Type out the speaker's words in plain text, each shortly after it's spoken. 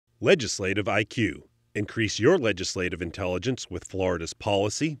Legislative IQ. Increase your legislative intelligence with Florida's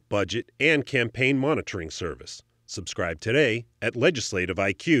policy, budget, and campaign monitoring service. Subscribe today at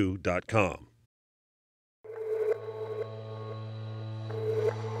legislativeiq.com.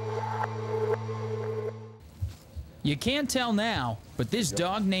 You can't tell now, but this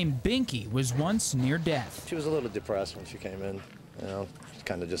dog named Binky was once near death. She was a little depressed when she came in. You know, she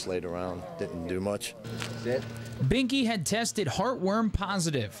kind of just laid around, didn't do much. Binky had tested heartworm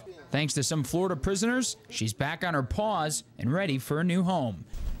positive. Thanks to some Florida prisoners, she's back on her paws and ready for a new home.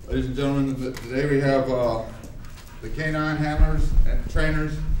 Ladies and gentlemen, today we have the canine handlers and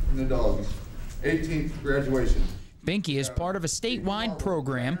trainers and the dogs. 18th graduation. Binky is part of a statewide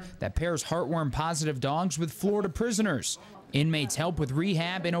program that pairs heartworm-positive dogs with Florida prisoners. Inmates help with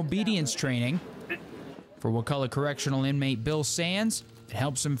rehab and obedience training. For Wakulla Correctional inmate Bill Sands, it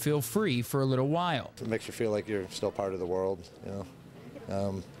helps him feel free for a little while. It makes you feel like you're still part of the world, you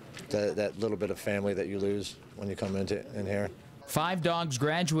know. That little bit of family that you lose when you come in here. 5 dogs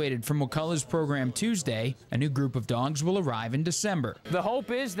graduated from Wakulla's program Tuesday. A new group of dogs will arrive in December. The hope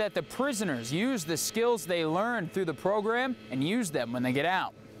is that the prisoners use the skills they learned through the program and use them when they get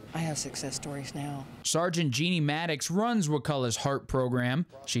out. I have success stories now. Sergeant Jeannie Maddox runs Wakulla's HEART program.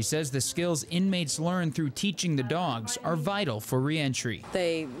 She says the skills inmates learn through teaching the dogs are vital for reentry.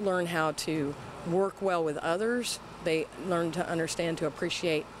 They learn how to work well with others. They learn to understand, to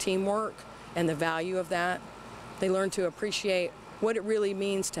appreciate teamwork and the value of that. They learn to appreciate what it really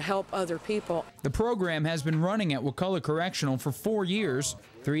means to help other people. The program has been running at Wakulla Correctional for 4 years.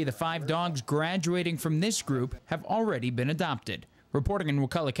 3 of the 5 dogs graduating from this group have already been adopted. Reporting in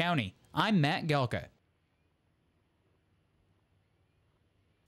Wakulla County, I'm Matt Gelka.